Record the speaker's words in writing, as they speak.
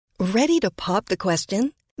Ready to pop the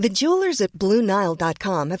question? The jewelers at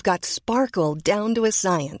BlueNile.com have got sparkle down to a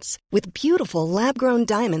science with beautiful lab-grown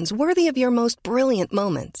diamonds worthy of your most brilliant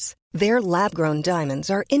moments. Their lab-grown diamonds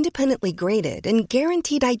are independently graded and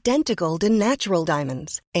guaranteed identical to natural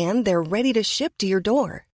diamonds, and they're ready to ship to your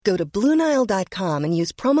door. Go to BlueNile.com and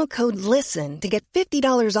use promo code LISTEN to get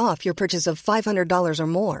 $50 off your purchase of $500 or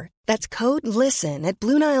more. That's code LISTEN at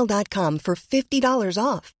BlueNile.com for $50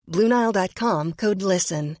 off. BlueNile.com, code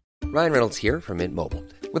LISTEN. Ryan Reynolds here from Mint Mobile.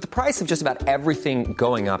 With the price of just about everything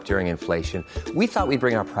going up during inflation, we thought we'd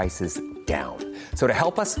bring our prices down. So to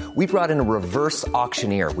help us, we brought in a reverse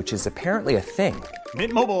auctioneer, which is apparently a thing.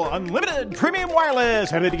 Mint Mobile Unlimited Premium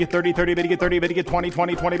Wireless. How to get 30, 30, bit to get 30, bit to get 20,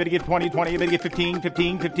 20, 20, bit to get 20, 20, bit to get 15,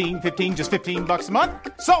 15, 15, 15, just $15 a month?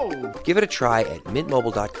 Sold! Give it a try at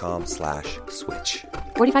mintmobile.com/switch.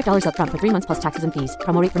 $45 up front for 3 months plus taxes and fees.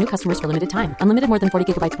 Promo rate for new customers for limited time. Unlimited more than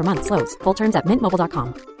 40 gigabytes per month. Slows full terms at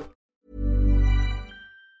mintmobile.com.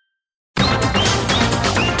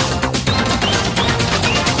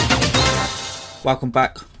 Welcome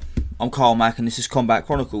back. I'm Carl Mack and this is Combat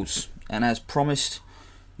Chronicles. And as promised,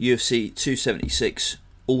 UFC 276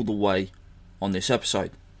 all the way on this episode.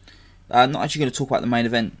 Not actually going to talk about the main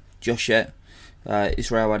event just yet.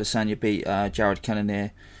 Israel Adesanya beat Jared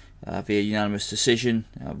Cannonier via unanimous decision.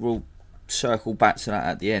 We'll circle back to that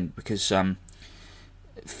at the end because the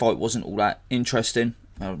fight wasn't all that interesting.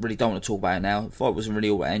 I really don't want to talk about it now. The fight wasn't really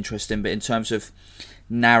all that interesting, but in terms of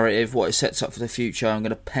narrative, what it sets up for the future, I'm going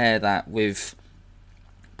to pair that with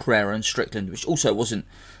Pereira and Strickland, which also wasn't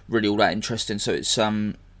really all that interesting, so it's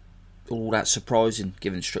all that surprising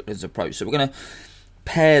given Strickland's approach. So we're going to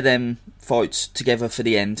pair them fights together for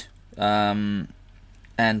the end, and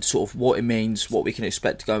sort of what it means, what we can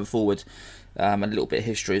expect going forward, and a little bit of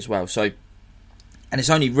history as well. So, and it's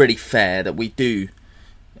only really fair that we do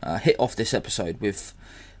hit off this episode with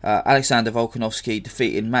Alexander Volkanovski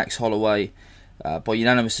defeating Max Holloway by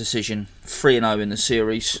unanimous decision, 3-0 in the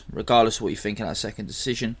series, regardless of what you think of that second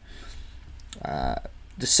decision. The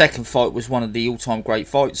second fight was one of the all-time great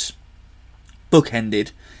fights,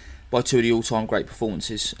 bookended by two of the all-time great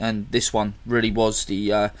performances, and this one really was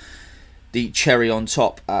the cherry on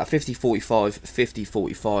top. 50-45,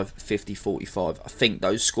 50-45, 50-45. I think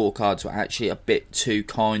those scorecards were actually a bit too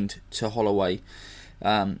kind to Holloway.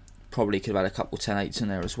 Probably could have had a couple 10-8s in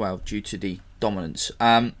there as well due to the dominance.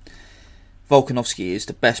 Volkanovski is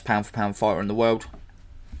the best pound-for-pound fighter in the world.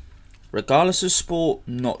 Regardless of sport,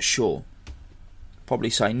 not sure. Probably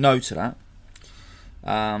say no to that.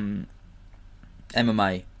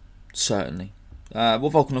 MMA, certainly.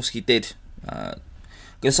 What Volkanovski did, I'm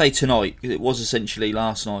going to say tonight, because it was essentially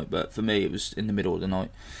last night, but for me it was in the middle of the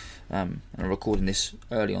night. And I'm recording this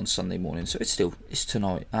early on Sunday morning, so it's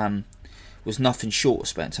tonight. Was nothing short of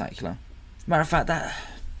spectacular. Matter of fact, that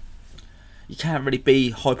you can't really be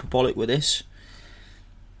hyperbolic with this.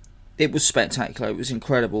 It was spectacular. It was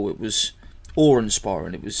incredible. It was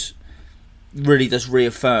awe-inspiring. It was really does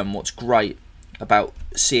reaffirm what's great about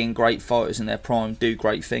seeing great fighters in their prime do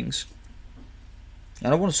great things.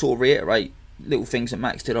 And I want to sort of reiterate little things that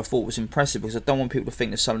Max did I thought was impressive, because I don't want people to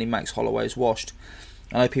think that suddenly Max Holloway is washed.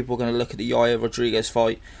 I know people are going to look at the Yair Rodriguez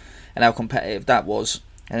fight and how competitive that was,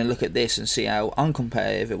 and then look at this and see how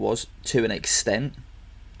uncompetitive it was to an extent,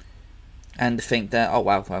 and think that, oh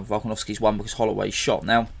wow, Volkanovski's won because Holloway's shot.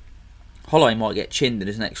 Now, Holloway might get chinned in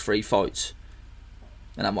his next 3 fights,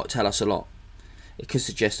 and that might tell us a lot. It could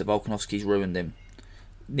suggest that Volkanovski's ruined him.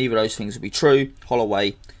 Neither of those things will be true.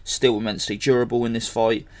 Holloway still immensely durable in this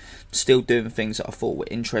fight, still doing things that I thought were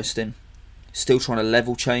interesting, still trying to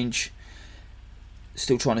level change,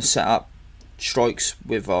 still trying to set up strikes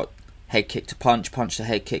with head kick to punch, punch to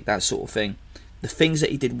head kick, that sort of thing. The things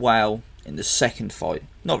that he did well in the second fight,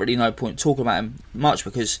 not really no point talking about him much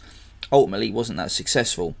because ultimately he wasn't that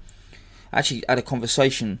successful. I actually had a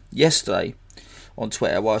conversation yesterday on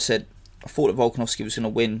Twitter where I said I thought that Volkanovski was going to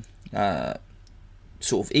win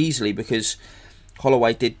sort of easily because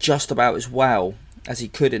Holloway did just about as well as he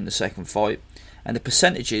could in the second fight, and the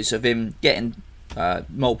percentages of him getting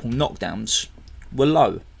multiple knockdowns were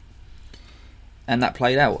low, and that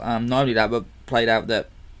played out. Not only that, but played out that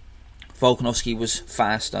Volkanovski was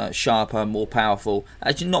faster, sharper, more powerful.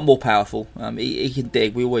 Actually, not more powerful. He can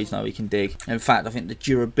dig. We always know he can dig. In fact, I think the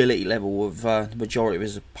durability level of the majority of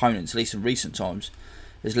his opponents, at least in recent times,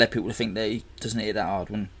 has led people to think that he doesn't hit it that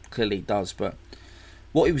hard when clearly he does. But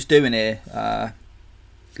what he was doing here,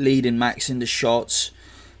 leading Max into shots,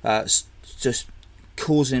 just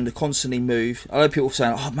causing him to constantly move. I know people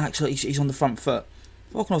saying, oh, Max, he's on the front foot.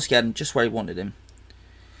 Volkanovski had him just where he wanted him.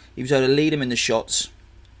 He was able to lead him in the shots,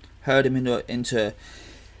 herd him into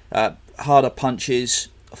harder punches,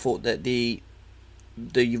 I thought that the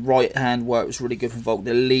right hand work was really good from Volk.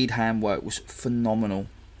 The lead hand work was phenomenal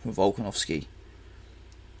from Volkanovski.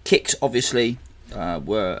 Kicks, obviously,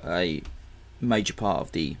 were a major part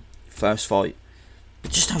of the first fight.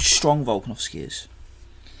 But just how strong Volkanovski is.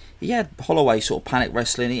 He had Holloway sort of panic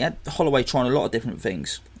wrestling. He had Holloway trying a lot of different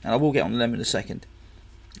things. And I will get on them in a second.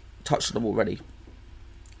 Touched on them already.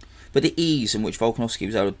 But the ease in which Volkanovski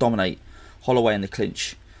was able to dominate Holloway in the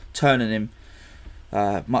clinch, turning him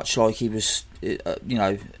much like he was,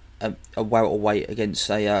 a welterweight against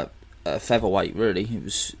a featherweight. Really, it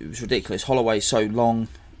was ridiculous. Holloway's so long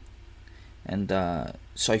and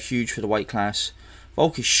so huge for the weight class.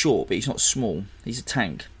 Volk is short, but he's not small. He's a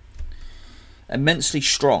tank. Immensely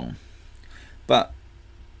strong, but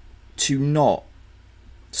to not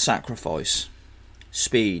sacrifice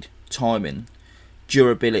speed, timing,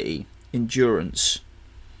 durability, endurance,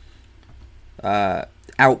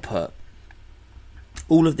 output,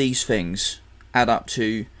 all of these things add up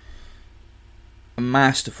to a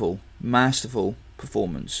masterful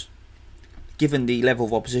performance. Given the level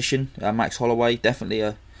of opposition, Max Holloway, definitely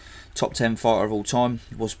a top 10 fighter of all time.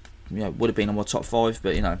 Would have been on my top 5,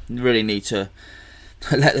 but you really need to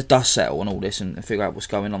let the dust settle on all this and figure out what's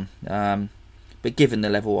going on. But given the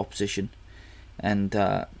level of opposition and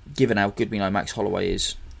given how good we know Max Holloway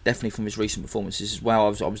is, definitely from his recent performances as well,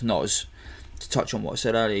 I was not as, to touch on what I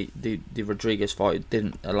said earlier, the Rodriguez fight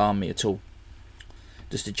didn't alarm me at all.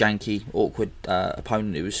 Just a janky, awkward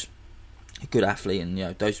opponent who was a good athlete, and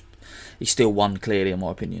he still won clearly in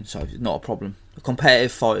my opinion, so it's not a problem. A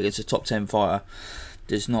competitive fight against a top 10 fighter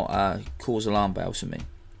does not cause alarm bells for me.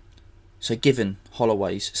 So given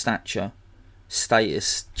Holloway's stature,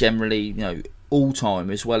 status, generally, all time,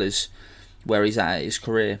 as well as where he's at his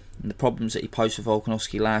career, and the problems that he posed for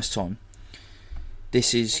Volkanovski last time,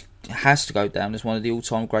 this has to go down as one of the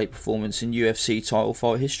all-time great performances in UFC title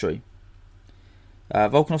fight history.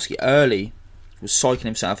 Volkanovski early was psyching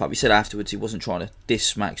himself up. He said afterwards he wasn't trying to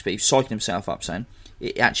diss Max, but he was psyching himself up, saying,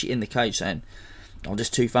 actually in the cage, saying, I'm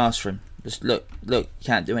just too fast for him. Just look, you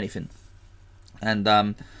can't do anything. And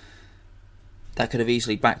that could have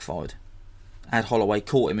easily backfired. Had Holloway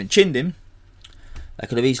caught him and chinned him, that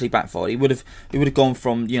could have easily backfired. He would have gone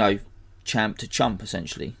from, champ to chump,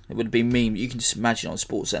 essentially. It would have been meme. You can just imagine on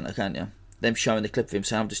SportsCenter, can't you? Them showing the clip of him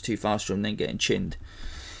saying, I'm just too fast for him, then getting chinned.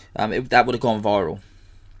 That would have gone viral.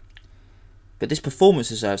 But this performance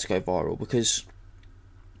deserves to go viral because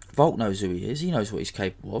Volk knows who he is. He knows what he's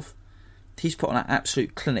capable of. He's put on an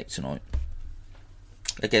absolute clinic tonight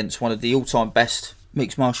against one of the all-time best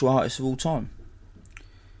mixed martial artists of all time.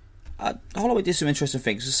 Holloway did some interesting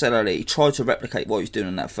things. As I said earlier, he tried to replicate what he was doing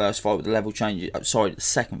in that first fight with the level changes. The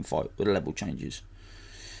second fight with the level changes.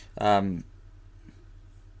 You want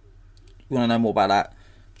to know more about that?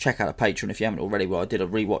 Check out the Patreon if you haven't already, where I did a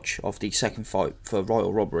rewatch of the second fight for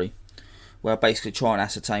Royal Robbery, where I basically try and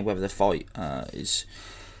ascertain whether the fight is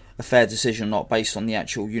a fair decision or not based on the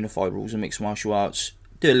actual unified rules of mixed martial arts.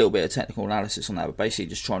 Do a little bit of technical analysis on that, but basically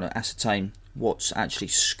just trying to ascertain what's actually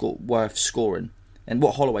worth scoring. And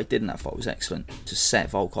what Holloway did in that fight was excellent, to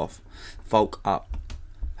set Volk up,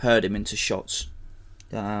 herd him into shots,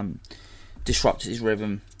 disrupted his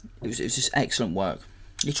rhythm. It was just excellent work.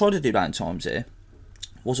 He tried to do that in times here,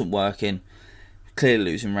 wasn't working, clearly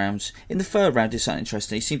losing rounds. In the third round, did something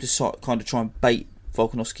interesting. He seemed to kind of try and bait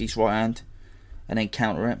Volkanovski's right hand and then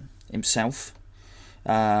counter it himself.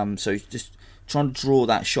 So he's just trying to draw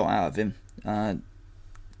that shot out of him.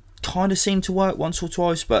 Kind of seemed to work once or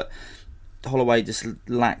twice, but Holloway just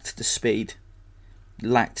lacked the speed,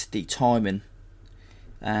 lacked the timing,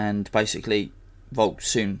 and basically Volk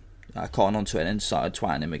soon caught onto it and started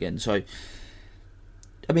twatting him again. So,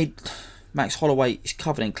 I mean, Max Holloway is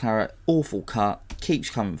covered in claret, awful cut, keeps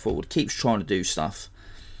coming forward, keeps trying to do stuff.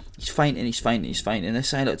 He's fainting. They're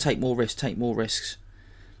saying, look, take more risks.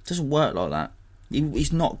 It doesn't work like that.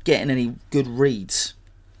 He's not getting any good reads.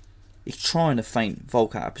 He's trying to feint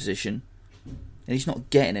Volk out of position, and he's not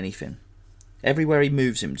getting anything. Everywhere he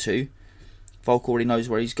moves him to, Volk already knows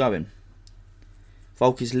where he's going.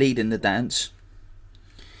 Volk is leading the dance,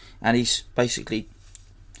 and he's basically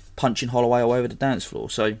punching Holloway all over the dance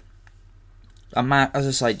floor. So, as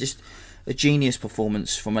I say, just a genius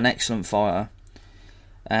performance from an excellent fighter,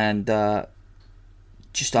 and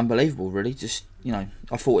just unbelievable, really. Just,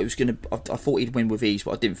 I thought I thought he'd win with ease,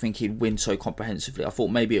 but I didn't think he'd win so comprehensively. I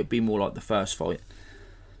thought maybe it'd be more like the first fight.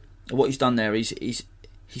 What he's done there is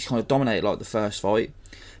he's kind of dominated like the first fight,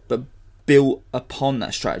 but built upon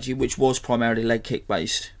that strategy, which was primarily leg kick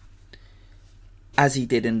based, as he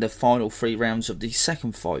did in the final 3 rounds of the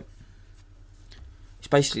second fight. It's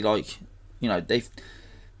basically like, they've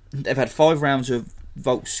had 5 rounds of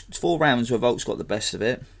Volk's 4 rounds where Volk's got the best of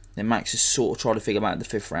it. Then Max is sort of trying to figure him out in the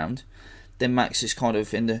 5th round. Then Max is kind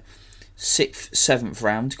of in the 6th, 7th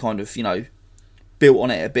round, kind of, built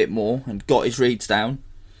on it a bit more and got his reads down.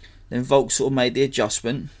 Then Volk sort of made the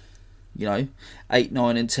adjustment, 8,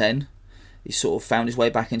 9 and 10. He sort of found his way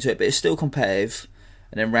back into it, but it's still competitive.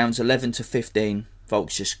 And then rounds 11 to 15,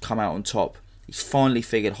 Volk's just come out on top. He's finally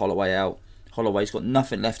figured Holloway out. Holloway's got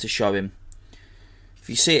nothing left to show him. If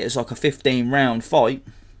you see it as like a 15-round fight,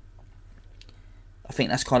 I think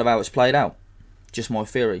that's kind of how it's played out. Just my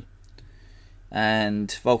theory. And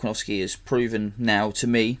Volkanovski has proven now to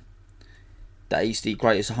me that he's the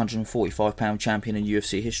greatest 145-pound champion in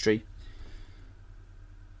UFC history.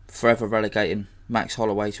 Forever relegating Max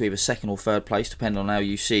Holloway to either 2nd or 3rd place, depending on how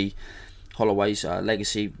you see Holloway's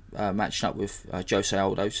legacy matching up with Jose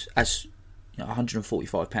Aldo's as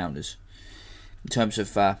 145-pounders. In terms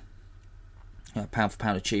of pound for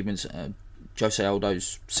pound achievements, Jose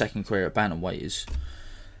Aldo's 2nd career at bantamweight is,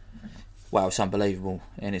 wow, it's unbelievable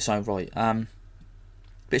in its own right.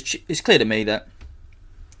 But it's clear to me that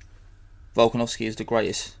Volkanovski is the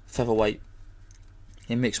greatest featherweight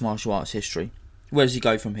in mixed martial arts history. Where does he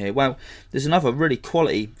go from here? Well, there's another really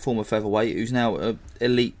quality former featherweight who's now an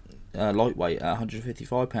elite lightweight at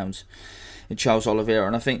 155 pounds in Charles Oliveira,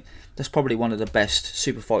 and I think that's probably one of the best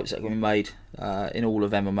super fights that can be made in all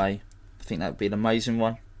of MMA. I think that would be an amazing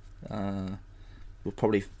one. Would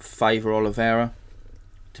probably favour Oliveira,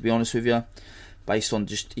 to be honest with you, based on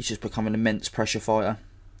he's just become an immense pressure fighter.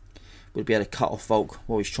 Would be able to cut off Volk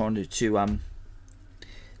while he's trying to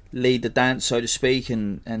lead the dance, so to speak,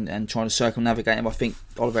 and trying to circumnavigate him. I think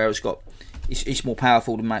Oliveira's he's more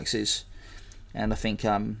powerful than Max is, and I think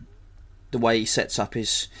the way he sets up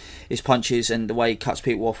his punches and the way he cuts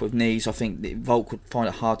people off with knees, I think that Volk would find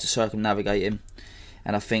it hard to circumnavigate him.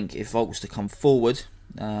 And I think if Volk was to come forward,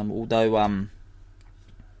 although I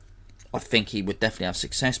think he would definitely have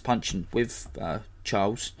success punching with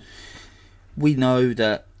Charles, we know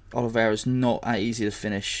that Oliveira's not that easy to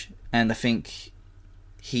finish, and I think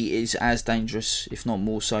he is as dangerous, if not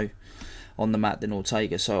more so, on the mat than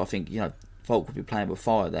Ortega. So I think Volk would be playing with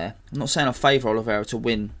fire there. I'm not saying I favour Oliveira to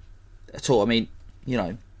win at all. I mean,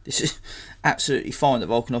 this is absolutely fine that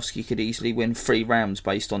Volkanovski could easily win 3 rounds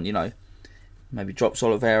based on maybe drops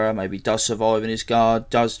Oliveira, maybe does survive in his guard,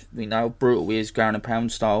 we know how brutal he is ground and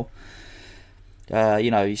pound style.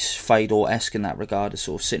 He's Fedor-esque in that regard, of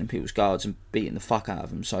sort of sitting people's guards and beating the fuck out of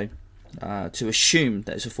them. So to assume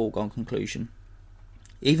that it's a foregone conclusion,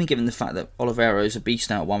 even given the fact that Oliveira is a beast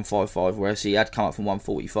now at 155, whereas he had come up from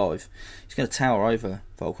 145, he's going to tower over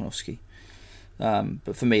Volkanovski.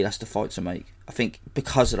 But for me, that's the fight to make. I think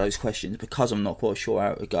because of those questions, because I'm not quite sure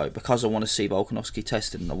how it would go, because I want to see Volkanovski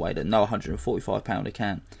tested in a way that no 145-pounder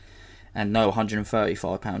can, and no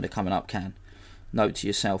 135-pounder coming up can. Note to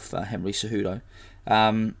yourself, Henry Cejudo.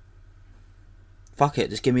 Fuck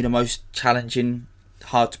it, just give me the most challenging,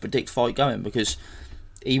 hard to predict fight going, because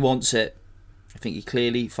he wants it. I think he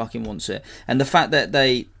clearly fucking wants it. And the fact that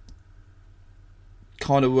they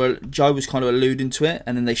Joe was kind of alluding to it,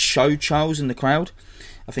 and then they showed Charles in the crowd,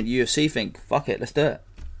 I think the UFC think, fuck it, let's do it.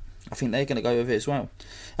 I think they're going to go with it as well.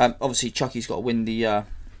 Obviously, Chucky's got to win the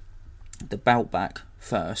bout back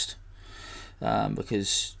first,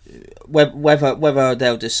 because whether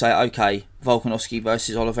they'll just say, okay, Volkanovski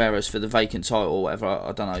versus Oliveira's for the vacant title or whatever,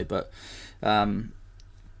 I don't know, but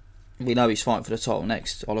we know he's fighting for the title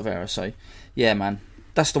next, Oliveira, so yeah, man,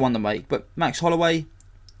 that's the one to make. But Max Holloway,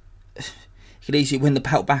 he could easily win the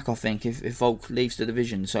belt back, I think, if Volk leaves the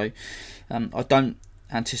division. So I don't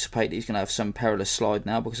anticipate that he's going to have some perilous slide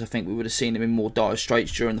now, because I think we would have seen him in more dire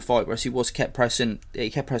straits during the fight, whereas he kept pressing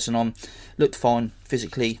on, looked fine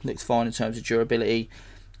physically, looked fine in terms of durability,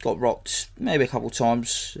 got rocked maybe a couple of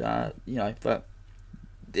times, but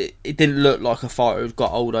it didn't look like a fighter who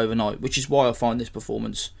got old overnight, which is why I find this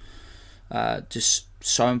performance just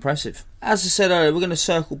so impressive. As I said earlier, we're going to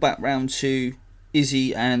circle back round to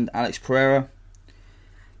Izzy and Alex Pereira.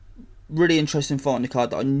 Really interesting fight on the card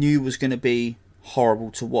that I knew was going to be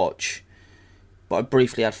horrible to watch, but I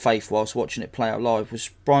briefly had faith whilst watching it play out live,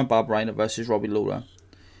 was Brian Barberena versus Robbie Lawler.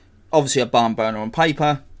 Obviously a barn burner on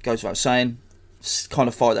paper, goes without saying, kind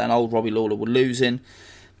of fight that an old Robbie Lawler would lose in,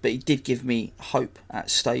 but he did give me hope at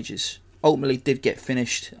stages. Ultimately did get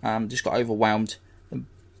finished, just got overwhelmed, and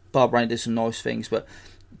Barberena did some nice things, but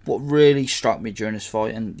what really struck me during this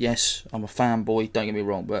fight, and yes, I'm a fanboy, don't get me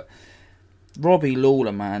wrong, but Robbie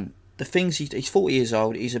Lawler, man, the things he's 40 years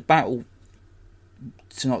old, he's a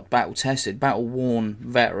battle-tested, battle-worn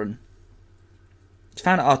veteran. He's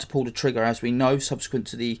found it hard to pull the trigger, as we know, subsequent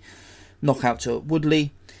to the knockout to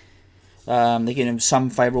Woodley. They're giving him some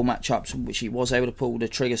favourable matchups, which he was able to pull the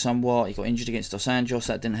trigger somewhat. He got injured against Dos Anjos,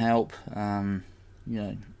 that didn't help.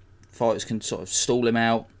 Fighters can sort of stall him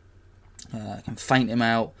out, can feint him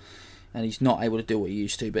out, and he's not able to do what he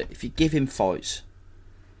used to. But if you give him fights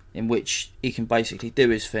in which he can basically do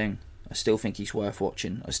his thing, I still think he's worth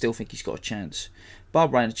watching. I still think he's got a chance.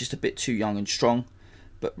 Barberana's just a bit too young and strong.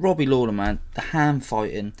 But Robbie Lawler, man, the hand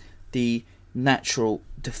fighting, the natural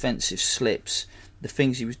defensive slips, the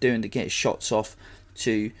things he was doing to get his shots off,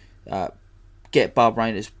 to get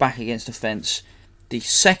Barberana's back against the fence. The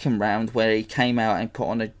second round where he came out and put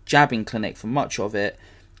on a jabbing clinic for much of it,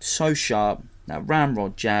 so sharp, that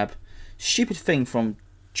ramrod jab. Stupid thing from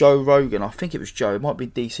Joe Rogan, I think it was Joe, it might be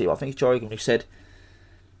DC, but I think it's Joe Rogan, who said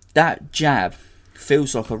that jab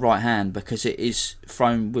feels like a right hand because it is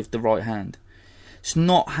thrown with the right hand. It's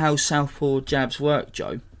not how southpaw jabs work,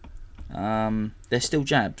 Joe. They're still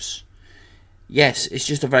jabs. Yes, it's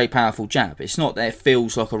just a very powerful jab. It's not that it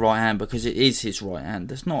feels like a right hand because it is his right hand.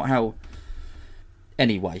 That's not how...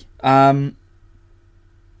 Anyway. But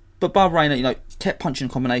Barberena, kept punching a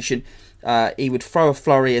combination. He would throw a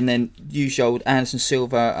flurry and then use the old Anderson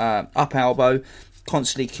Silva up elbow,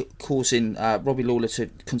 constantly causing Robbie Lawler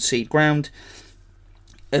to concede ground.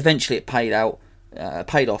 Eventually it paid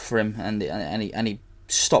off for him, and he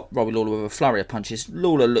stopped Robbie Lawler with a flurry of punches.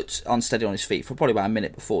 Lawler looked unsteady on his feet for probably about a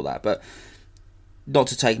minute before that, but not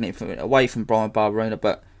to take it away from Brian Barberena,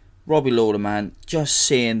 but Robbie Lawler, man, just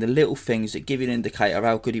seeing the little things that give you an indicator of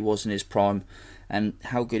how good he was in his prime and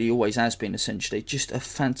how good he always has been, essentially. Just a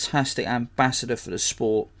fantastic ambassador for the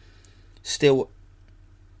sport. Still,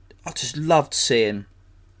 I just loved seeing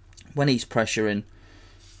when he's pressuring.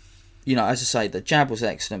 As I say, the jab was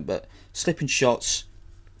excellent, but slipping shots,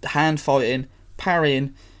 the hand fighting,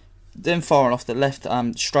 parrying, then firing off the left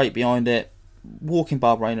straight behind it, walking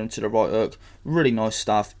Barberena to the right hook, really nice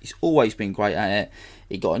stuff. He's always been great at it.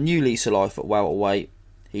 He got a new lease of life at welterweight.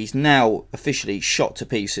 He's now officially shot to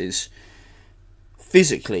pieces.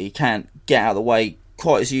 Physically, he can't get out of the way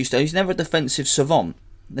quite as he used to. He's never a defensive savant.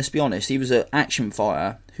 Let's be honest. He was an action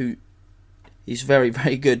fighter who is very,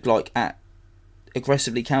 very good at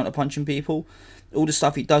aggressively counter-punching people. All the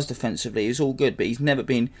stuff he does defensively is all good, but he's never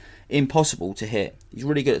been impossible to hit. He's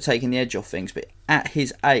really good at taking the edge off things, but at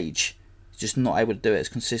his age, he's just not able to do it as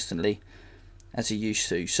consistently as he used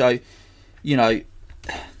to. So,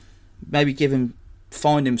 maybe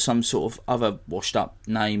find him some sort of other washed-up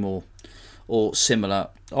name or similar.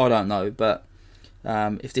 I don't know, but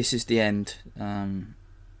if this is the end,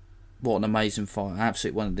 what an amazing fight!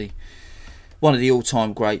 Absolutely one of the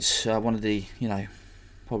all-time greats. One of the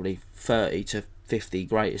probably 30 to 50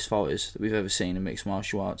 greatest fighters that we've ever seen in mixed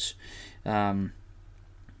martial arts.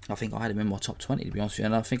 I think I had him in my top 20, to be honest with you,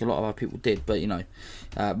 and I think a lot of other people did. But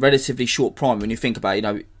relatively short prime when you think about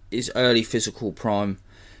his early physical prime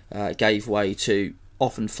gave way to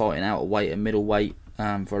often fighting out of weight and middleweight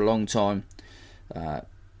for a long time.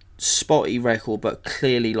 Spotty record, but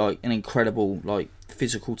clearly an incredible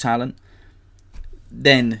physical talent.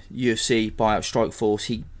 Then UFC buyout Strikeforce,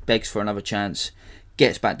 he begs for another chance,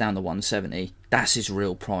 gets back down to 170. That's his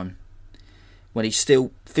real prime. When he's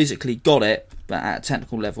still physically got it, but at a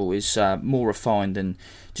technical level is more refined and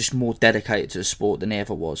just more dedicated to the sport than he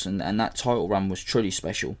ever was. And that title run was truly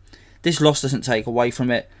special. This loss doesn't take away from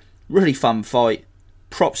it. Really fun fight.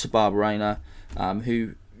 Props to Barberena,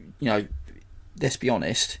 who, let's be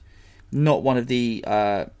honest, not one of the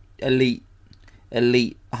elite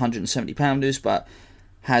 170 pounders, but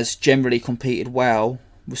has generally competed well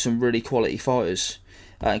with some really quality fighters,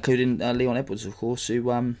 including Leon Edwards, of course, who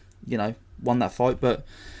won that fight, but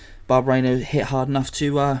Barberena hit hard enough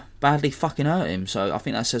to badly fucking hurt him. So I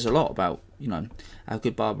think that says a lot about how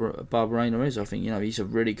good Barberena is. I think he's a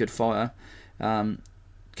really good fighter,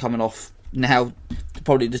 coming off now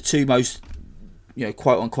probably the two most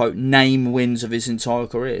quote unquote name wins of his entire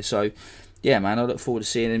career. So yeah, man, I look forward to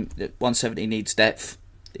seeing him. 170 needs depth.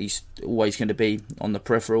 He's always going to be on the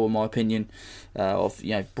peripheral, in my opinion, of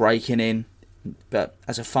breaking in. But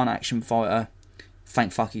as a fun action fighter,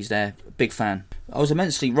 thank fuck he's there. Big fan. I was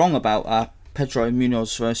immensely wrong about Pedro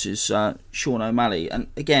Munoz versus Sean O'Malley. And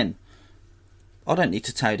again, I don't need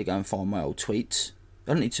to tell you to go and find my old tweets.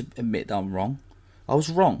 I don't need to admit that I'm wrong. I was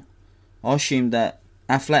wrong. I assumed that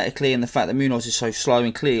athletically, and the fact that Munoz is so slow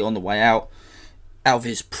and clearly on the way out of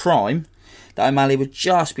his prime, that O'Malley would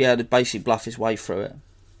just be able to basically bluff his way through it.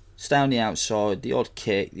 Stay on the outside, the odd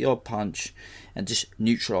kick, the odd punch, and just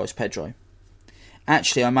neutralise Pedro.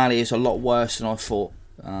 Actually, O'Malley is a lot worse than I thought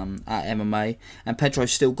at MMA, and Pedro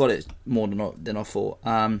still got it more than I thought.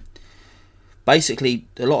 Basically,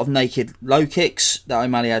 a lot of naked low kicks that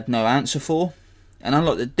O'Malley had no answer for. And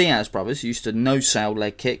unlike the Diaz brothers, who used to no-sell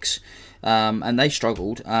leg kicks, and they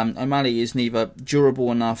struggled, O'Malley is neither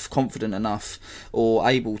durable enough, confident enough, or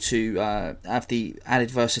able to have the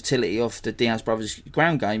added versatility of the Diaz brothers'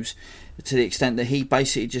 ground games, to the extent that he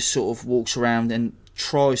basically just sort of walks around and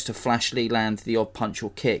tries to flashily land the odd punch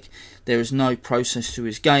or kick. There is no process to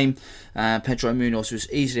his game. Pedro Munoz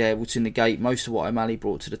was easily able to negate most of what O'Malley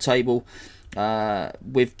brought to the table,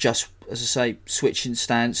 with just, as I say, switching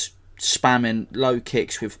stance, spamming low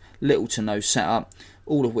kicks with little to no setup,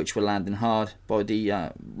 all of which were landing hard. By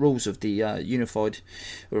the rules of the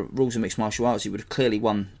rules of mixed martial arts, he would have clearly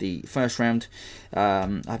won the first round.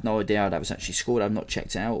 I have no idea how that was actually scored. I've not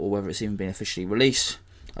checked it out, or whether it's even been officially released.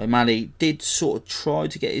 O'Malley did sort of try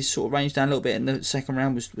to get his sort of range down a little bit in the second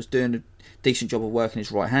round, was doing a decent job of working his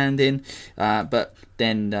right hand in, but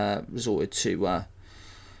then resorted to, well,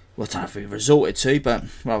 I don't know if he resorted to, but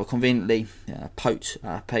rather conveniently poked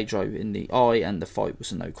Pedro in the eye, and the fight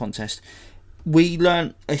was a no contest. We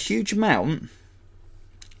learned a huge amount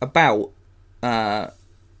about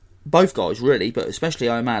both guys, really, but especially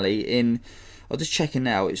O'Malley in... I'm just checking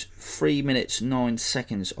now, it's 3 minutes 9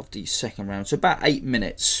 seconds of the second round. So about 8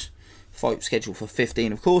 minutes. Fight scheduled for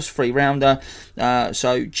 15, of course, 3-rounder.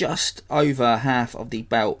 So just over half of the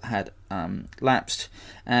bout had lapsed.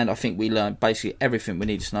 And I think we learned basically everything we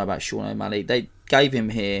needed to know about Sean O'Malley. They gave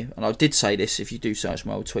him here, and I did say this if you do search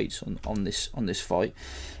my old tweets on this fight.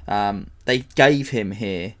 They gave him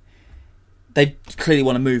here. They clearly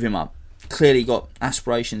want to move him up. Clearly got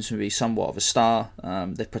aspirations to be somewhat of a star.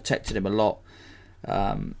 They've protected him a lot.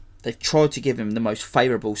 They've tried to give him the most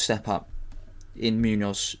favourable step up in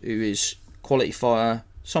Munoz, who is quality fighter,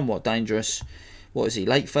 somewhat dangerous. What is he,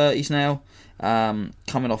 late 30s now?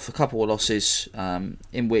 Coming off a couple of losses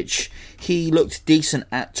in which he looked decent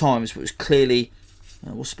at times, but was clearly,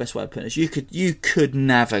 what's the best way of putting this? You could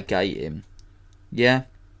navigate him, yeah.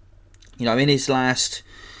 You know, in his last,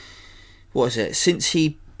 what is it? Since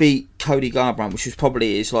he beat Cody Garbrandt, which was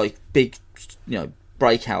probably his like big,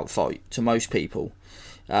 breakout fight to most people.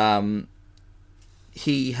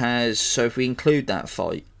 He has, so if we include that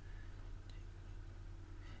fight,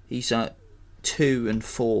 he's at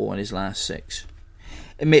 2-4 in his last 6.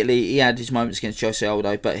 Admittedly, he had his moments against Jose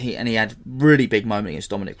Aldo, but he had really big moment against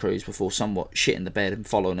Dominic Cruz before somewhat shitting the bed and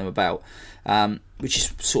following him about, which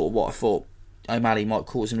is sort of what I thought O'Malley might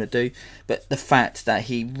cause him to do. But the fact that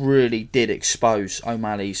he really did expose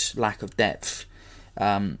O'Malley's lack of depth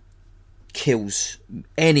kills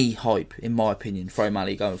any hype, in my opinion, for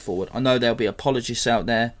O'Malley going forward. I know there'll be apologists out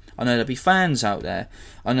there. I know there'll be fans out there.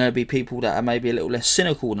 I know there'll be people that are maybe a little less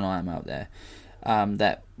cynical than I am out there,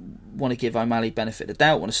 that want to give O'Malley benefit of the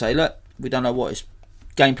doubt, want to say, look, we don't know what his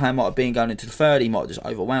game plan might have been going into the third. He might have just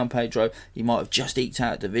overwhelmed Pedro. He might have just eked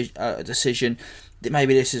out a decision.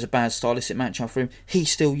 Maybe this is a bad stylistic matchup for him.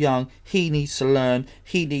 He's still young. He needs to learn.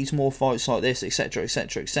 He needs more fights like this, etc.,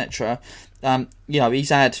 etc., etc. He's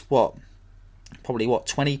had, probably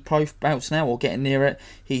 20 pro bouts now, or getting near it.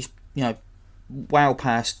 He's, well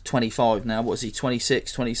past 25 now. What is he,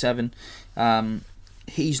 26, 27?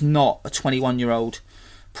 He's not a 21-year-old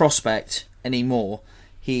prospect anymore.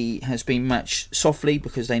 He has been matched softly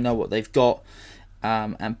because they know what they've got.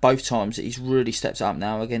 And both times he's really stepped up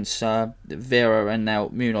now against Vera and now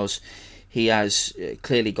Munoz. He has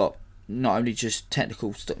clearly got not only just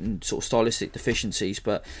technical sort of stylistic deficiencies,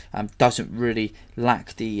 but doesn't really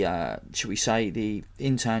lack the, should we say, the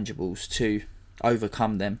intangibles to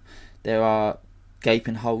overcome them. There are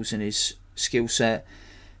gaping holes in his skill set,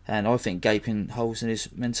 and I think gaping holes in his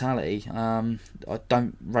mentality. I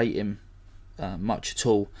don't rate him much at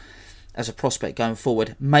all as a prospect going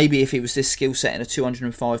forward. Maybe if he was this skill set in a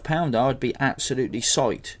 205 pounder, I'd be absolutely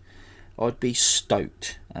psyched. I'd be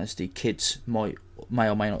stoked, as the kids may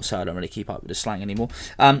or may not say. I don't really keep up with the slang anymore.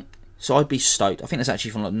 So I'd be stoked. I think that's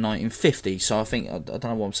actually from like 1950. So I think, I don't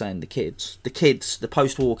know what I'm saying, the kids, the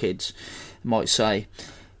post-war kids might say.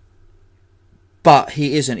 But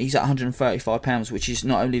he isn't. He's at 135 pounds, which is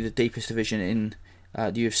not only the deepest division in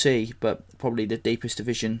the UFC, but probably the deepest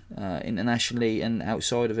division internationally and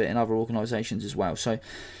outside of it in other organisations as well. So,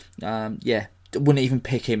 wouldn't even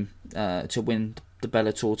pick him to win the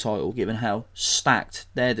Bellator title, given how stacked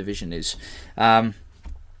their division is.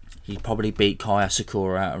 He'd probably beat Kai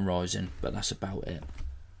Asakura out and Rising, but that's about it.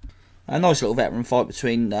 A nice little veteran fight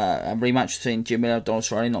between a rematch between Jim Miller and Donald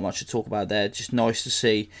Cerrone. Not much to talk about there. Just nice to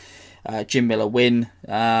see Jim Miller win.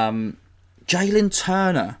 Jalen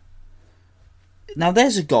Turner. Now,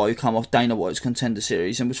 there's a guy who came off Dana White's Contender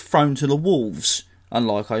Series and was thrown to the wolves,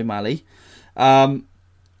 unlike O'Malley.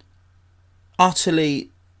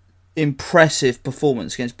 Utterly impressive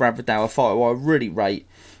performance against Brad Vidal, a fighter who I really rate.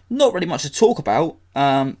 not really much to talk about.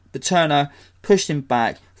 But Turner pushed him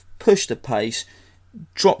back, pushed the pace,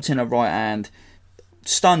 dropped in a right hand,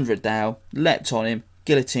 stunned Riddell, leapt on him,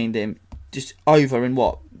 guillotined him, just over in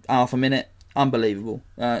half a minute. Unbelievable.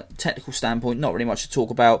 Technical standpoint, not really much to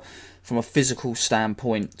talk about. From a physical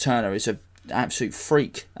standpoint, Turner is an absolute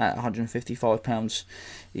freak at 155 pounds.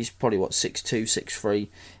 He's probably 6'2",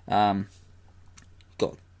 6'3".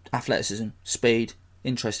 Got athleticism, speed,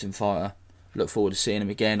 interesting fighter. Look forward to seeing him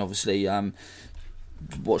again. Obviously,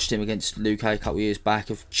 watched him against Luke a couple of years back.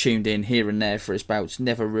 Have tuned in here and there for his bouts.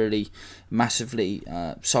 Never really massively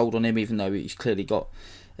sold on him, even though he's clearly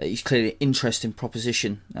an interesting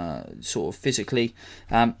proposition, sort of physically.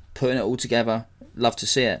 Putting it all together, love to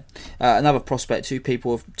see it. Another prospect who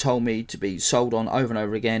people have told me to be sold on over and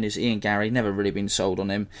over again is Ian Gary. Never really been sold on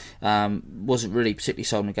him. Wasn't really particularly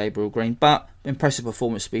sold on Gabriel Green, but impressive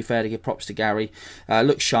performance, to be fair, to give props to Gary.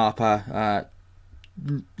 Looked sharper,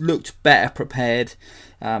 looked better prepared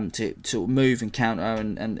to move and counter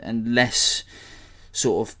and less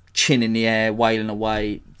sort of chin in the air, wailing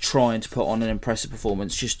away, trying to put on an impressive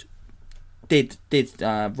performance. Just did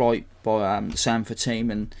right by the Sanford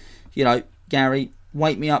team. And, Gary,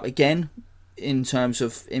 wake me up again in terms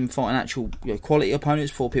of him fighting actual quality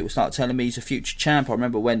opponents before people start telling me he's a future champ. I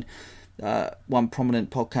remember when one prominent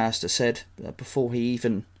podcaster said before he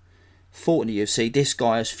even fought in the UFC, this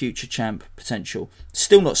guy has future champ potential.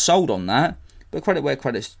 Still not sold on that, but credit where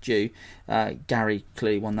credit's due. Gary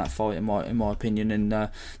clearly won that fight in my opinion, and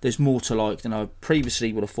there's more to like than I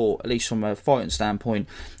previously would have thought, at least from a fighting standpoint.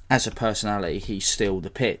 As a personality, he's still the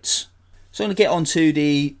pits. So I'm going to get on to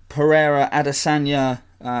the Pereira Adesanya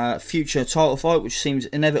future title fight, which seems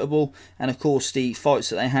inevitable, and of course the fights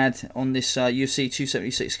that they had on this UFC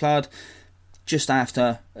 276 card, just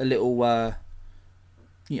after a little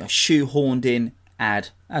shoehorned in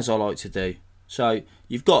ad, as I like to do. So if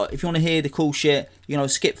you want to hear the cool shit, you can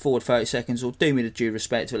skip forward 30 seconds or do me the due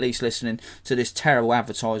respect to at least listening to this terrible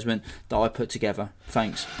advertisement that I put together.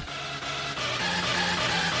 Thanks.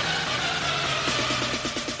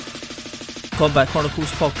 Combat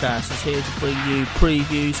Chronicles podcast is here to bring you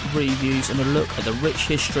previews, reviews and a look at the rich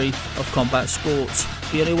history of combat sports.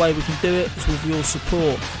 The only way we can do it is with your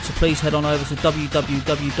support, so please head on over to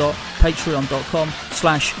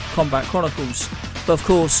www.patreon.com/Combat Chronicles. But of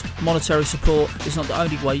course, monetary support is not the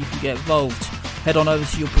only way you can get involved. Head on over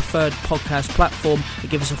to your preferred podcast platform and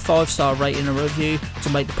give us a 5-star rating and review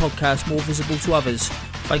to make the podcast more visible to others.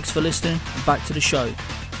 Thanks for listening, and back to the show.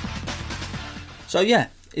 So yeah,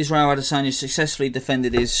 Israel Adesanya successfully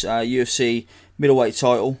defended his UFC middleweight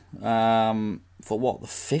title for the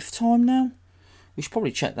 5th time now? We should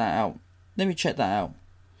probably check that out. Let me check that out.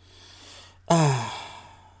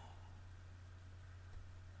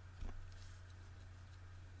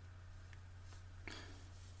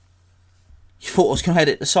 You thought I was going to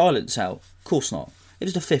edit the silence out? Of course not. It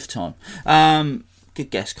was the 5th time.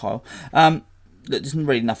 Good guess, Kyle. There's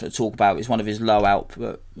really nothing to talk about. It's one of his low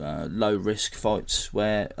output, low risk fights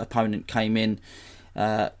where opponent came in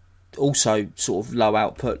also sort of low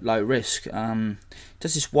output, low risk.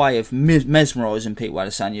 Does this way of mesmerising people,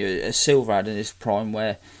 Adesanya, as Silva had in his prime,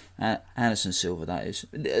 where Anderson Silva, that is.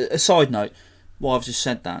 A side note, while I've just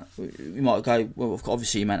said that, you might go, well,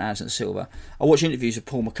 obviously you meant Anderson Silva. I watched interviews with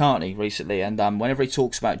Paul McCartney recently, and whenever he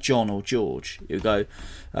talks about John or George, he'll go,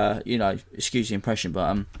 excuse the impression,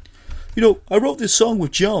 but I wrote this song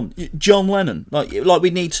with John Lennon. Like we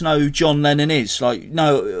need to know who John Lennon is.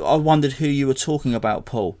 No, I wondered who you were talking about,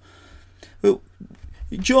 Paul. Well,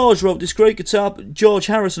 George wrote this great guitar. George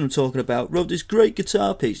Harrison, I'm talking about, wrote this great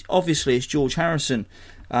guitar piece. Obviously, it's George Harrison,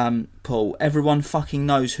 Paul. Everyone fucking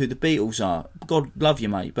knows who the Beatles are. God love you,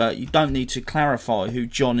 mate, but you don't need to clarify who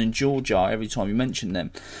John and George are every time you mention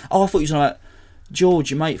them. Oh, I thought you were like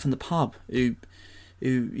George, your mate from the pub, who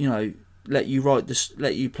let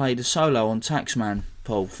you play the solo on Taxman,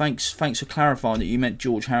 Paul. Thanks for clarifying that you meant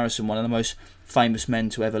George Harrison, one of the most famous men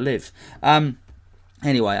to ever live.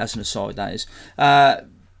 Anyway, as an aside, that is.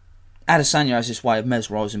 Adesanya has this way of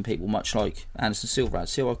mesmerising people, much like Anderson Silva had.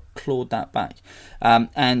 See how I clawed that back?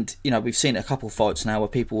 And we've seen a couple of fights now where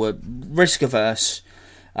people were risk averse,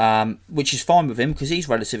 which is fine with him because he's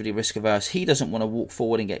relatively risk averse. He doesn't want to walk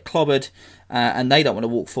forward and get clobbered, and they don't want to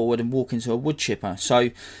walk forward and walk into a wood chipper. So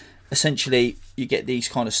essentially, you get these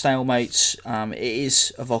kind of stalemates. It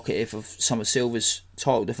is evocative of some of Silva's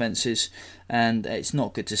title defences, and it's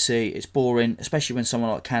not good to see. It's boring, especially when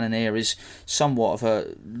someone like Cannonier is somewhat of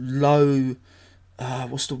a low...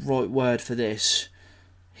 what's the right word for this?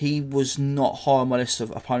 He was not high on my list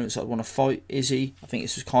of opponents I'd want to fight, is he? I think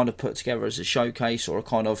this was kind of put together as a showcase, or a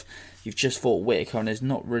kind of, you've just fought Whittaker and there's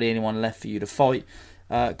not really anyone left for you to fight.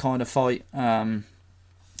 kind of fight.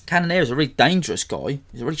 Cannonier is a really dangerous guy.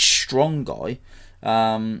 He's a really strong guy.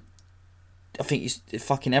 I think he's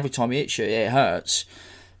fucking every time he hits you, it hurts.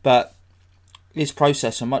 But his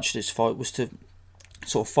process on much of this fight was to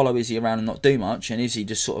sort of follow Izzy around and not do much, and Izzy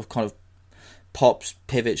just sort of kind of pops,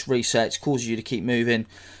 pivots, resets, causes you to keep moving.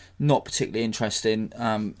 Not particularly interesting.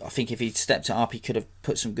 I think if he'd stepped it up, he could have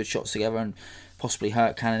put some good shots together and possibly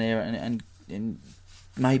hurt Cannonier and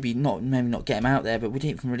maybe not get him out there. But we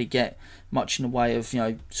didn't even really get much in the way of,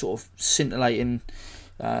 sort of scintillating,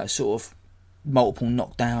 sort of multiple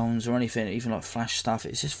knockdowns or anything, even like flash stuff.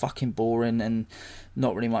 It's just fucking boring and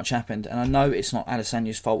not really much happened. And I know it's not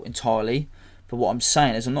Adesanya's fault entirely, but what I'm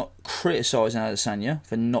saying is I'm not criticising Adesanya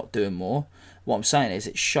for not doing more. What I'm saying is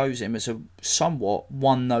it shows him as a somewhat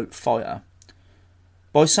one-note fighter.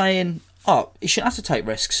 By saying, he shouldn't have to take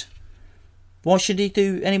risks. Why should he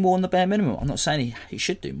do any more than the bare minimum? I'm not saying he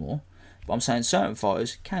should do more, but I'm saying certain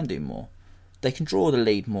fighters can do more. They can draw the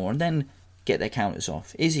lead more and then get their counters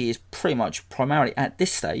off. Izzy is pretty much primarily at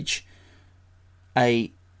this stage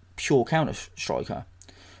a pure counter striker,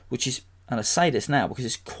 which is, and I say this now because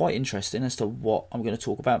it's quite interesting as to what I'm going to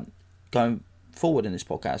talk about going forward in this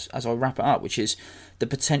podcast as I wrap it up, which is the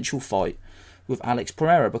potential fight with Alex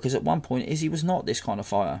Pereira, because at one point Izzy was not this kind of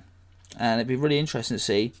fighter, and it'd be really interesting to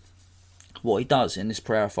see what he does in this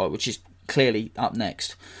Pereira fight, which is clearly up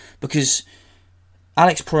next, because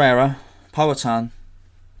Alex Pereira, Powhatan,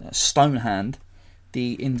 Stonehand,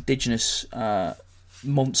 the indigenous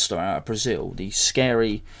monster out of Brazil, the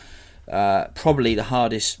scary, probably the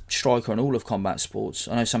hardest striker in all of combat sports.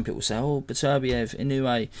 I know some people say, Beterbiev,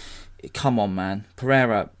 Inoue. Come on, man.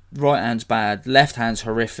 Pereira, right hand's bad, left hand's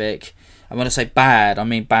horrific. And when I say bad, I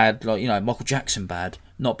mean bad like, Michael Jackson bad,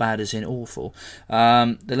 not bad as in awful.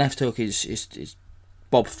 The left hook is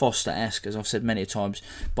Bob Foster-esque, as I've said many times,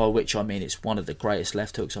 by which I mean it's one of the greatest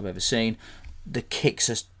left hooks I've ever seen. The kicks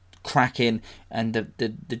are cracking, and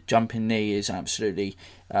the jumping knee is absolutely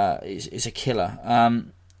is a killer.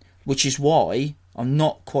 Which is why I'm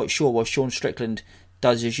not quite sure why Sean Strickland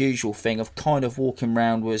does his usual thing of kind of walking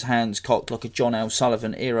around with his hands cocked like a John L.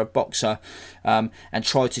 Sullivan era boxer, and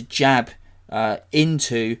try to jab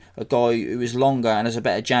into a guy who is longer and has a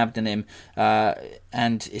better jab than him,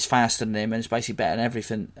 and is faster than him and is basically better than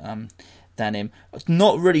everything than him. I'm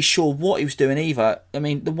not really sure what he was doing either. I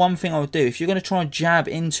mean, the one thing I would do, if you're going to try and jab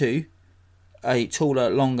into a taller,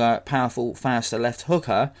 longer, powerful, faster left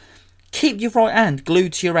hooker, keep your right hand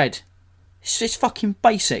glued to your head. It's just fucking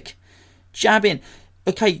basic. Jab in.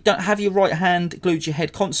 Okay, don't have your right hand glued to your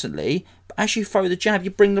head constantly, but as you throw the jab, you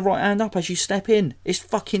bring the right hand up as you step in. It's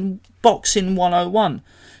fucking boxing 101.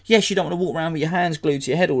 Yes, you don't want to walk around with your hands glued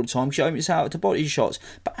to your head all the time because you open yourself out to body shots,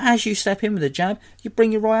 but as you step in with the jab, you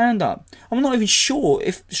bring your right hand up. I'm not even sure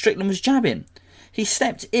if Strickland was jabbing. He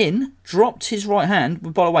stepped in, dropped his right hand,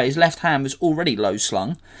 but by the way, his left hand was already low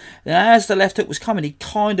slung. Then as the left hook was coming, he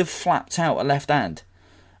kind of flapped out a left hand.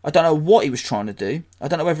 I don't know what he was trying to do. I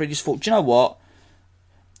don't know whether he just thought, do you know what?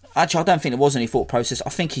 Actually, I don't think there was any thought process. I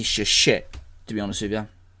think he's just shit, to be honest with you.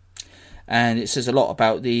 And it says a lot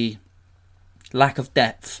about the lack of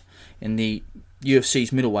depth in the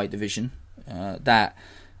UFC's middleweight division. That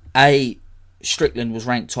Strickland was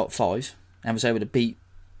ranked top 5 and was able to beat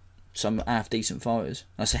some half-decent fighters.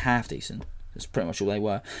 I say half-decent. That's pretty much all they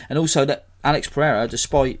were. And also that Alex Pereira,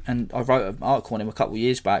 despite, and I wrote an article on him a couple of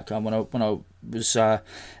years back when I was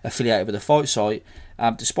affiliated with the Fight Site,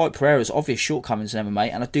 despite Pereira's obvious shortcomings in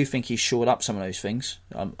MMA, and I do think he's shored up some of those things.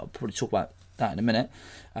 I'll probably talk about that in a minute,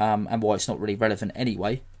 and why it's not really relevant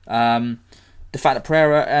anyway. The fact that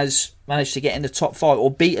Pereira has managed to get in the top 5 or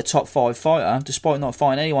beat a top 5 fighter, despite not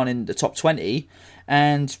fighting anyone in the top 20,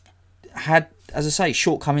 and had, as I say,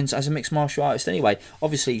 shortcomings as a mixed martial artist anyway.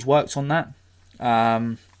 Obviously, he's worked on that.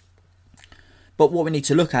 But what we need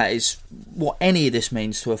to look at is what any of this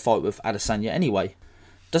means to a fight with Adesanya anyway.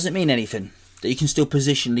 Does it mean anything that you can still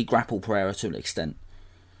positionally grapple Pereira to an extent?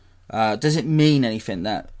 Does it mean anything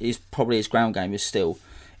that probably his ground game is still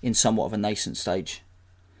in somewhat of a nascent stage?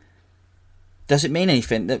 Does it mean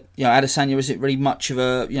anything that Adesanya isn't really much of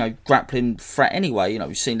a grappling threat anyway?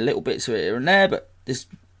 We've seen little bits of it here and there, but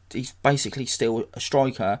he's basically still a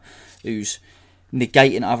striker who's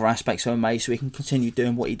negating other aspects of MMA so he can continue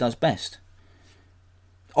doing what he does best.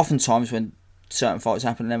 Oftentimes when certain fights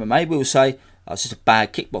happen in MMA, we will say, it's just a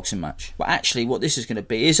bad kickboxing match. But actually what this is going to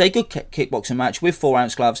be is a good kickboxing match with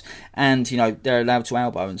 4-ounce gloves, and they're allowed to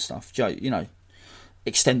elbow and stuff,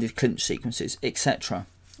 extended clinch sequences, etc.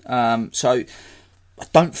 So I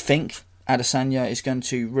don't think Adesanya is going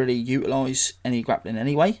to really utilise any grappling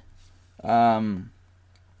anyway. Pereira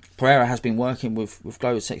has been working with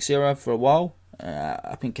Glover Teixeira for a while,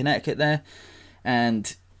 up in Connecticut there,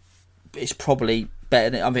 and it's probably better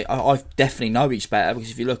than, I mean, I definitely know he's better,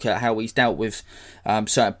 because if you look at how he's dealt with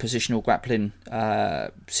certain positional grappling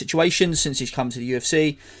situations since he's come to the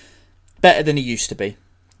UFC, better than he used to be.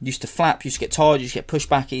 Used to flap, used to get tired, used to get pushed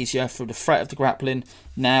back easier for the threat of the grappling.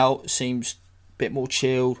 Now seems a bit more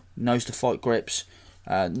chilled, knows the fight grips,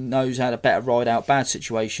 knows how to better ride out bad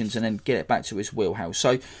situations and then get it back to his wheelhouse.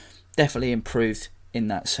 So definitely improved in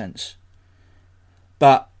that sense.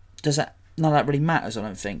 But none of that really matters, I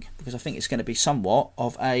don't think, because I think it's going to be somewhat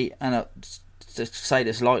of to say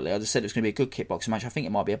this lightly, I just said it was going to be a good kickboxing match. I think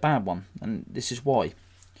it might be a bad one, and this is why.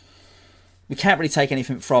 We can't really take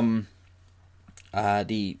anything from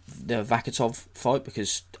the Vakatov fight,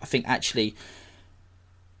 because I think actually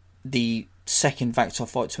the second Vakatov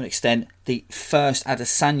fight, to an extent, the first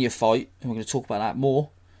Adesanya fight, and we're going to talk about that more,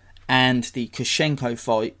 and the Kushenko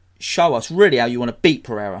fight show us really how you want to beat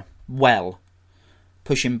Pereira. Well,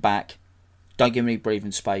 push him back, don't give him any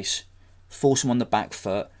breathing space, force him on the back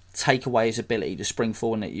foot, take away his ability to spring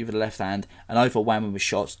forward at you with the left hand and overwhelm him with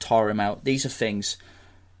shots, tire him out. These are things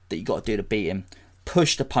that you got to do to beat him.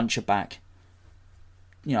 Push the puncher back,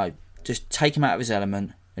 just take him out of his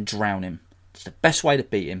element and drown him. It's the best way to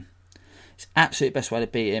beat him. It's the absolute best way to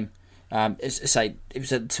beat him. As I say, it was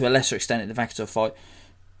to a lesser extent in the Vakatov fight.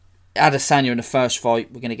 Adesanya in the first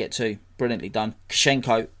fight, we're going to get to, brilliantly done.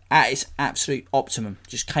 Kushenko at its absolute optimum,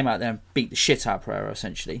 just came out there and beat the shit out of Pereira,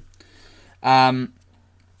 essentially.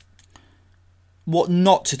 What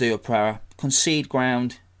not to do with Pereira: concede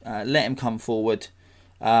ground, let him come forward.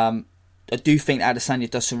 I do think Adesanya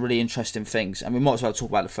does some really interesting things, and we might as well talk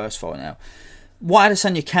about the first fight now. What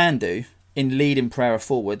Adesanya can do in leading Pereira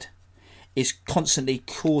forward is constantly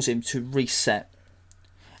cause him to reset.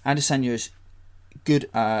 Adesanya is good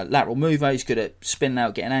lateral mover, he's good at spinning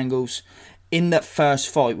out, getting angles. In that first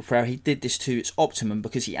fight with Pereira, he did this to its optimum,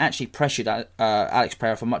 because he actually pressured Alex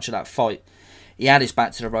Pereira for much of that fight. He had his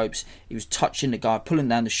back to the ropes, he was touching the guard, pulling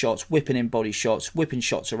down the shots, whipping in body shots, whipping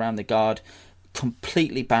shots around the guard,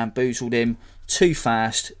 completely bamboozled him, too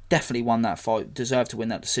fast, definitely won that fight, deserved to win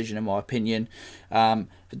that decision in my opinion. But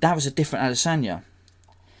that was a different Adesanya.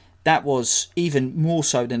 That was even more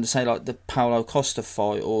so than, to say, like the Paulo Costa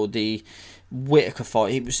fight or the Whittaker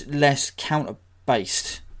fight. He was less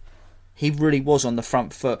counter-based. He really was on the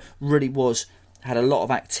front foot, had a lot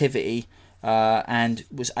of activity, and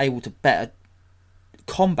was able to better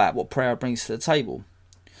combat what Pereira brings to the table.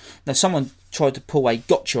 Now, someone tried to pull a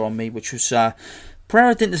gotcha on me, which was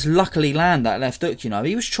Pereira didn't just luckily land that left hook,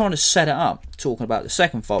 he was trying to set it up, talking about the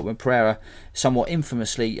second fight when Pereira somewhat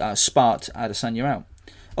infamously sparked Adesanya out.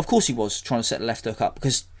 Of course he was trying to set the left hook up,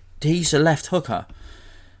 because he's a left hooker.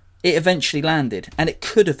 It eventually landed, and it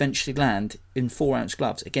could eventually land in 4-ounce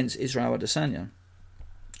gloves against Israel Adesanya.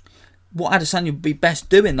 What Adesanya would be best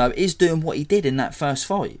doing, though, is doing what he did in that first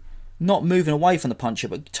fight. Not moving away from the puncher,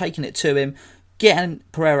 but taking it to him, getting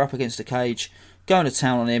Pereira up against the cage, going to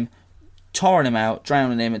town on him, tiring him out,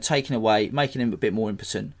 drowning him, and taking away, making him a bit more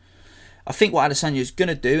impotent. I think what Adesanya is going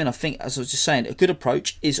to do, and I think, as I was just saying, a good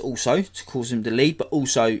approach is also to cause him to lead, but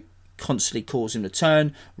also constantly cause him to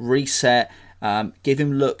turn, reset, give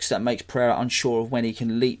him looks that makes Pereira unsure of when he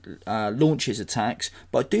can launch his attacks.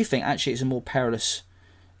 But I do think actually it's a more perilous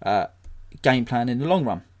game plan in the long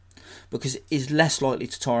run, because it is less likely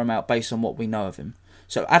to tire him out based on what we know of him.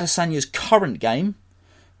 So Adesanya's current game,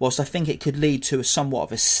 whilst I think it could lead to somewhat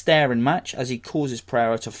of a staring match as he causes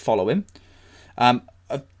Pereira to follow him, I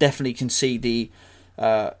definitely can see the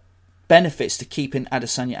benefits to keeping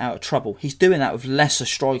Adesanya out of trouble. He's doing that with lesser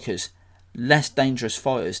strikers, less dangerous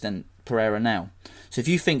fighters than Pereira now. So if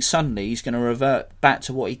you think suddenly he's going to revert back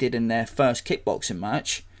to what he did in their first kickboxing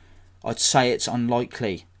match, I'd say it's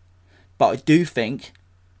unlikely. But I do think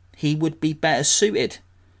he would be better suited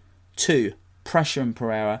to pressuring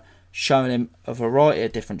Pereira, showing him a variety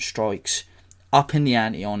of different strikes, upping the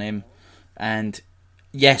ante on him, and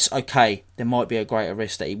yes, okay, there might be a greater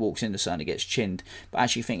risk that he walks into something and gets chinned, but I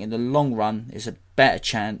actually think in the long run there's a better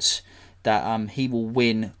chance that he will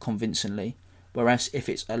win convincingly. Whereas if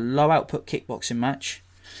it's a low output kickboxing match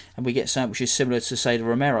and we get something which is similar to, say, the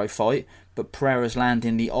Romero fight, but Pereira's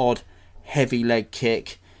landing the odd heavy leg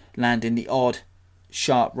kick, landing the odd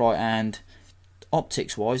sharp right hand,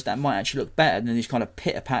 optics wise that might actually look better than these kind of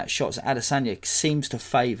pitter-patter shots that Adesanya seems to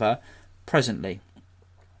favour presently.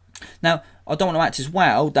 Now, I don't want to act as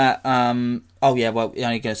well that, you're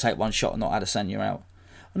only going to take one shot and not Adesanya out.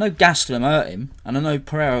 I know Gastelum hurt him, and I know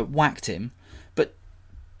Pereira whacked him, but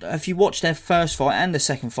if you watch their first fight and the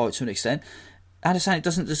second fight to an extent, Adesanya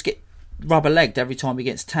doesn't just get rubber-legged every time he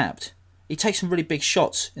gets tapped. He takes some really big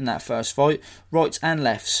shots in that first fight, rights and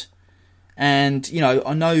lefts. And,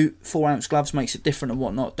 I know 4-ounce gloves makes it different and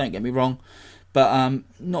whatnot, don't get me wrong. But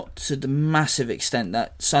not to the massive extent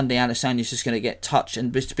that Sunday Adesanya's just going to get touched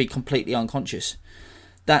and just be completely unconscious.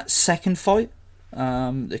 That second fight,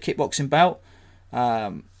 the kickboxing bout,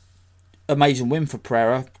 amazing win for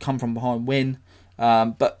Pereira, come from behind win.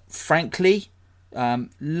 But frankly,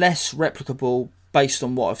 less replicable based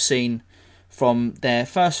on what I've seen from their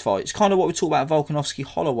first fight. It's kind of what we talked about Volkanovski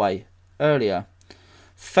Holloway earlier.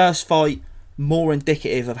 First fight, more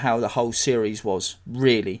indicative of how the whole series was,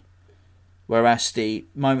 really. Whereas the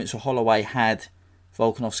moments where Holloway had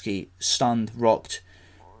Volkanovski stunned, rocked,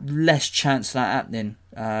 less chance of that happening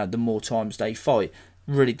the more times they fight.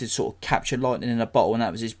 Really did sort of capture lightning in a bottle, and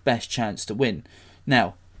that was his best chance to win.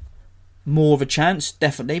 Now, more of a chance,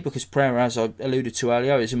 definitely, because Pereira, as I alluded to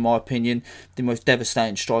earlier, is, in my opinion, the most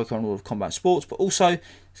devastating striker in all of combat sports. But also,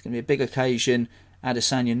 it's going to be a big occasion.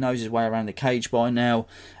 Adesanya knows his way around the cage by now,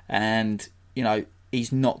 and,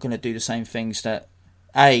 he's not going to do the same things that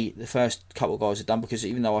the first couple of guys have done, because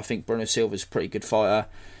even though I think Bruno Silva's a pretty good fighter,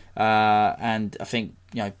 and I think,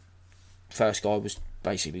 first guy was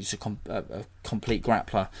basically just a complete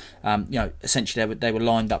grappler, essentially they were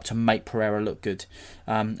lined up to make Pereira look good.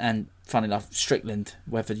 And funny enough, Strickland,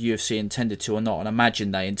 whether the UFC intended to or not, and I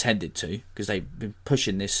imagine they intended to, because they've been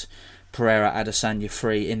pushing this Pereira Adesanya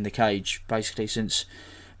 3 in the cage basically since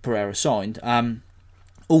Pereira signed.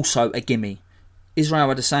 Also a gimme. Israel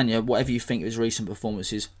Adesanya, whatever you think of his recent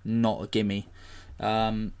performances, not a gimme.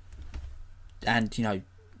 And,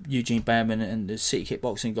 Eugene Behrman and the City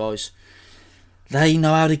Kickboxing guys, they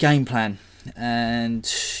know how to game plan. And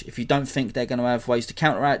if you don't think they're going to have ways to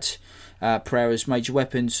counteract Pereira's major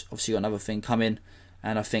weapons, obviously got another thing coming.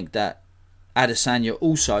 And I think that Adesanya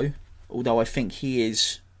also, although I think he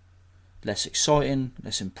is less exciting,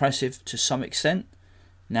 less impressive to some extent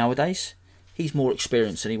nowadays, he's more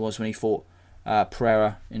experienced than he was when he fought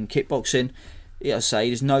Pereira in kickboxing. He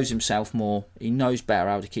just knows himself more. He knows better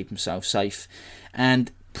how to keep himself safe,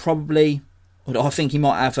 and probably, I think he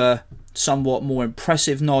might have a somewhat more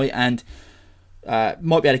impressive night, and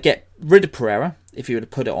might be able to get rid of Pereira if he were to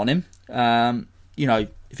put it on him.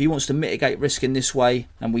 If he wants to mitigate risk in this way,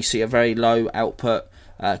 and we see a very low output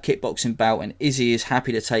kickboxing bout, and Izzy is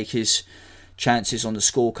happy to take his chances on the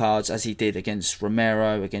scorecards as he did against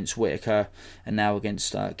Romero, against Whitaker, and now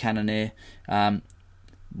against Cannonier.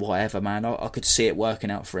 Whatever, man, I could see it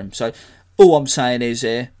working out for him. So all I'm saying is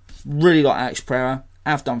here, really like Alex Pereira,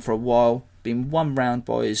 have done for a while, been won round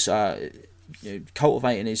by his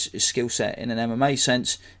cultivating his skill set in an MMA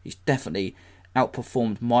sense. He's definitely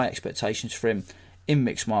outperformed my expectations for him in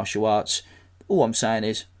mixed martial arts. All I'm saying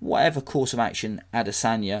is, whatever course of action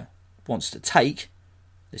Adesanya wants to take,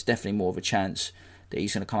 there's definitely more of a chance that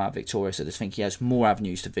he's going to come out victorious. I just think he has more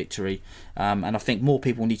avenues to victory. And I think more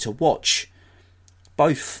people need to watch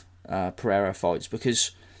both Pereira fights,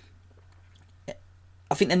 because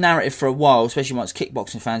I think the narrative for a while, especially amongst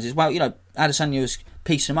kickboxing fans, is, Adesanya was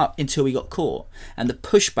piecing him up until he got caught. And the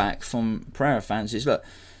pushback from Pereira fans is, look,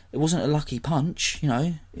 it wasn't a lucky punch,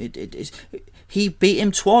 he beat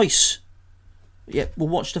him twice. Yeah, we'll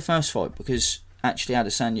watch the first fight, because actually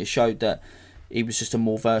Adesanya showed that he was just a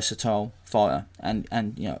more versatile fighter, and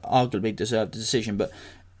arguably deserved the decision. But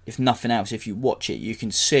if nothing else, if you watch it, you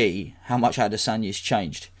can see how much Adesanya's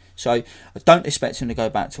changed. So I don't expect him to go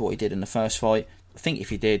back to what he did in the first fight. I think if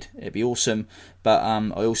he did, it'd be awesome. But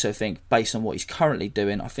I also think, based on what he's currently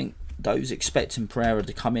doing, I think those expecting Pereira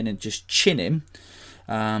to come in and just chin him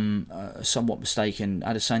are somewhat mistaken.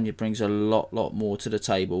 Adesanya brings a lot more to the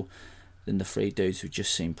table than the three dudes we've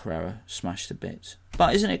just seen Pereira smash to bits.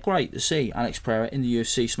 But isn't it great to see Alex Pereira in the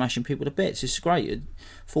UFC smashing people to bits? It's great.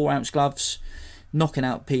 4-ounce gloves, knocking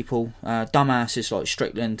out people, dumbasses like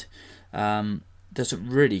Strickland. Doesn't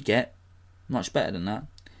really get much better than that.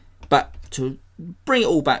 But to bring it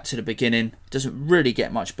all back to the beginning, doesn't really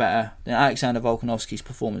get much better than Alexander Volkanovski's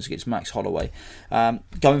performance against Max Holloway.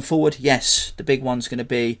 Going forward, yes, the big one's going to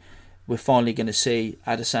be, we're finally going to see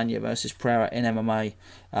Adesanya versus Pereira in MMA,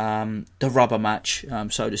 the rubber match,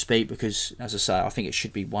 so to speak, because, as I say, I think it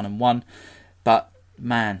should be 1-1. But,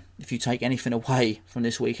 man, if you take anything away from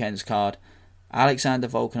this weekend's card, Alexander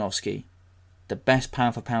Volkanovski, the best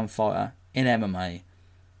pound-for-pound fighter in MMA,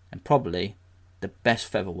 and probably the best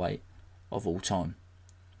featherweight of all time.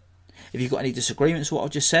 If you've got any disagreements with what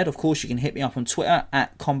I've just said, of course you can hit me up on Twitter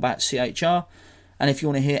at CombatCHR. And if you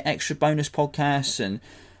want to hear extra bonus podcasts and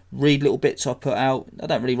read little bits I put out, I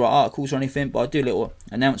don't really write articles or anything, but I do little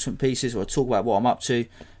announcement pieces where I talk about what I'm up to.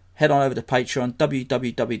 Head on over to Patreon,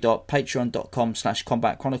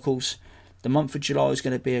 www.patreon.com/combatchronicles. The month of July is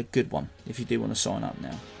going to be a good one if you do want to sign up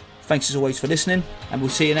now. Thanks as always for listening, and we'll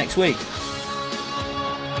see you next week.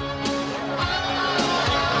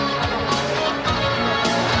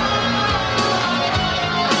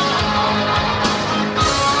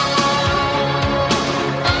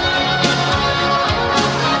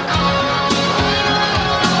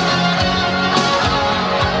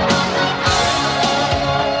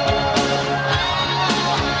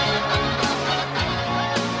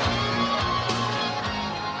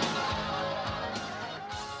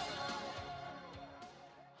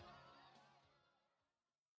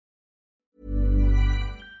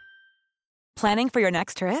 Planning for your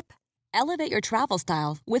next trip? Elevate your travel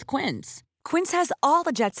style with Quince. Quince has all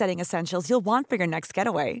the jet-setting essentials you'll want for your next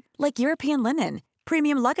getaway, like European linen,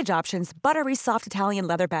 premium luggage options, buttery soft Italian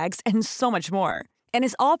leather bags, and so much more. And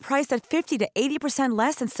is all priced at 50 to 80%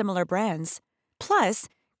 less than similar brands. Plus,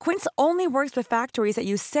 Quince only works with factories that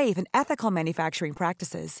use safe and ethical manufacturing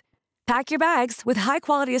practices. Pack your bags with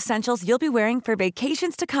high-quality essentials you'll be wearing for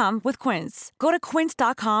vacations to come with Quince. Go to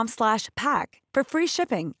quince.com/pack for free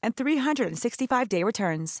shipping and 365-day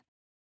returns.